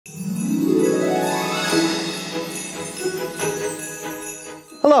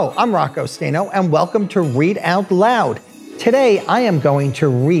Hello, I'm Rocco Staino, and welcome to Read Out Loud. Today, I am going to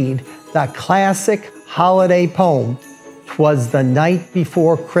read the classic holiday poem, "'Twas the Night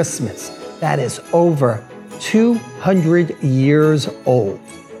Before Christmas," that is over 200 years old.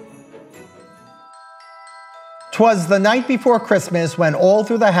 'Twas the night before Christmas when all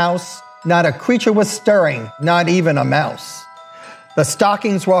through the house not a creature was stirring, not even a mouse. The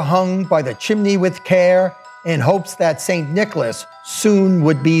stockings were hung by the chimney with care, in hopes that St. Nicholas soon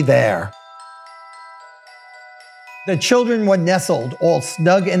would be there. The children were nestled all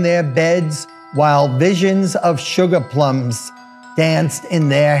snug in their beds, while visions of sugar plums danced in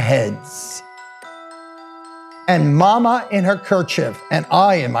their heads. And Mama in her kerchief and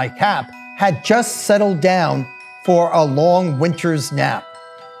I in my cap had just settled down for a long winter's nap,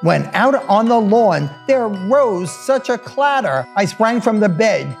 when out on the lawn there rose such a clatter, I sprang from the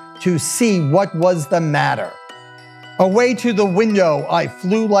bed to see what was the matter. Away to the window I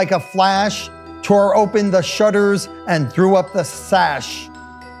flew like a flash, tore open the shutters and threw up the sash.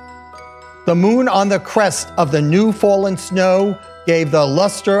 The moon on the crest of the new fallen snow gave the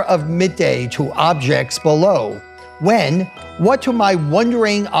luster of midday to objects below, when what to my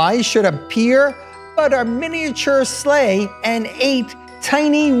wondering eyes should appear but a miniature sleigh and 8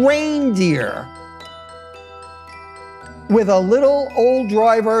 tiny reindeer. With a little old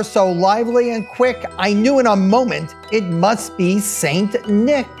driver so lively and quick, I knew in a moment it must be Saint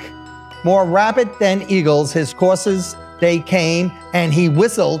Nick. More rapid than eagles his coursers they came, and he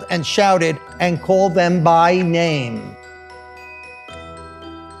whistled and shouted and called them by name.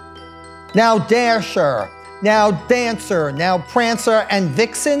 Now Dasher, now Dancer, now Prancer and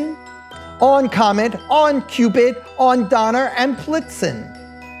Vixen, on Comet, on Cupid, on Donner and Blitzen.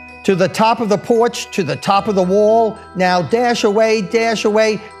 To the top of the porch, to the top of the wall, now dash away, dash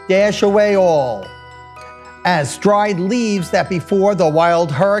away, dash away all. As dried leaves that before the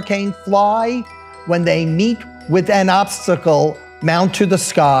wild hurricane fly, when they meet with an obstacle, mount to the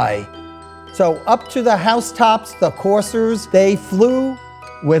sky. So up to the housetops the coursers they flew,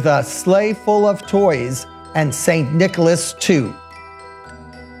 with a sleigh full of toys and St. Nicholas too.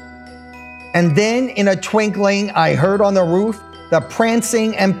 And then in a twinkling I heard on the roof the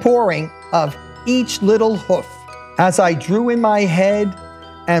prancing and pouring of each little hoof. As I drew in my head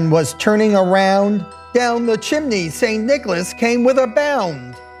and was turning around, down the chimney St. Nicholas came with a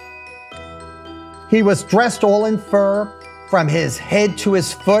bound. He was dressed all in fur, from his head to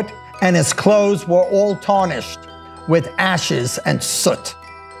his foot, and his clothes were all tarnished with ashes and soot.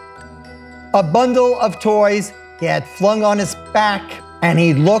 A bundle of toys he had flung on his back, and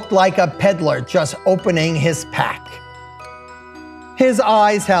he looked like a peddler just opening his pack. His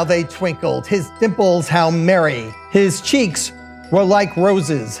eyes, how they twinkled, his dimples, how merry. His cheeks were like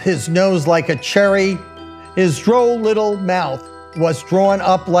roses, his nose like a cherry. His droll little mouth was drawn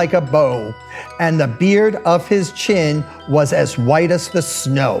up like a bow, and the beard of his chin was as white as the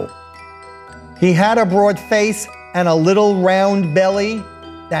snow. He had a broad face and a little round belly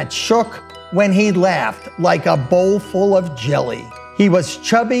that shook when he laughed like a bowl full of jelly. He was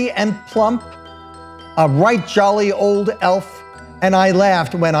chubby and plump, a right jolly old elf, and I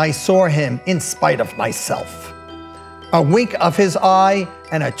laughed when I saw him in spite of myself. A wink of his eye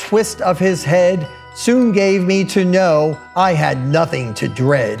and a twist of his head soon gave me to know I had nothing to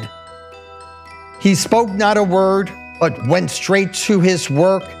dread. He spoke not a word, but went straight to his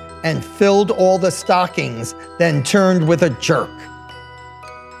work and filled all the stockings, then turned with a jerk.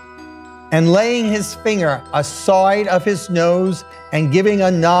 And laying his finger aside of his nose and giving a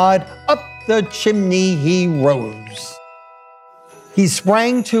nod, up the chimney he rose. He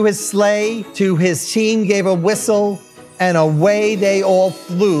sprang to his sleigh, to his team gave a whistle, and away they all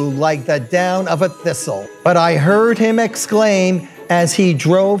flew like the down of a thistle. But I heard him exclaim as he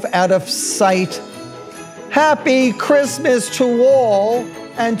drove out of sight, "Happy Christmas to all,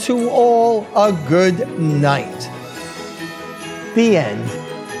 and to all a good night." The end.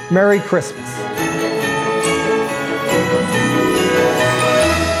 Merry Christmas.